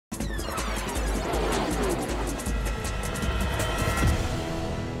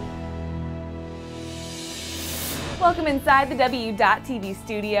Welcome inside the W.TV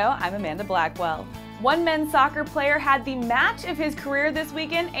studio. I'm Amanda Blackwell. One men's soccer player had the match of his career this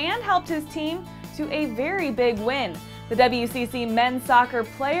weekend and helped his team to a very big win. The WCC Men's Soccer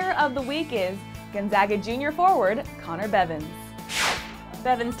Player of the Week is Gonzaga junior forward Connor Bevins.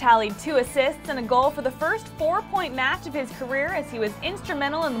 Bevins tallied 2 assists and a goal for the first 4-point match of his career as he was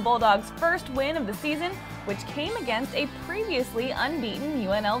instrumental in the Bulldogs' first win of the season, which came against a previously unbeaten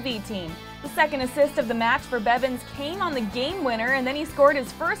UNLV team. The second assist of the match for Bevins came on the game winner, and then he scored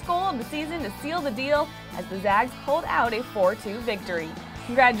his first goal of the season to seal the deal as the Zags pulled out a 4-2 victory.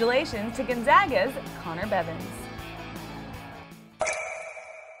 Congratulations to Gonzaga's Connor Bevins.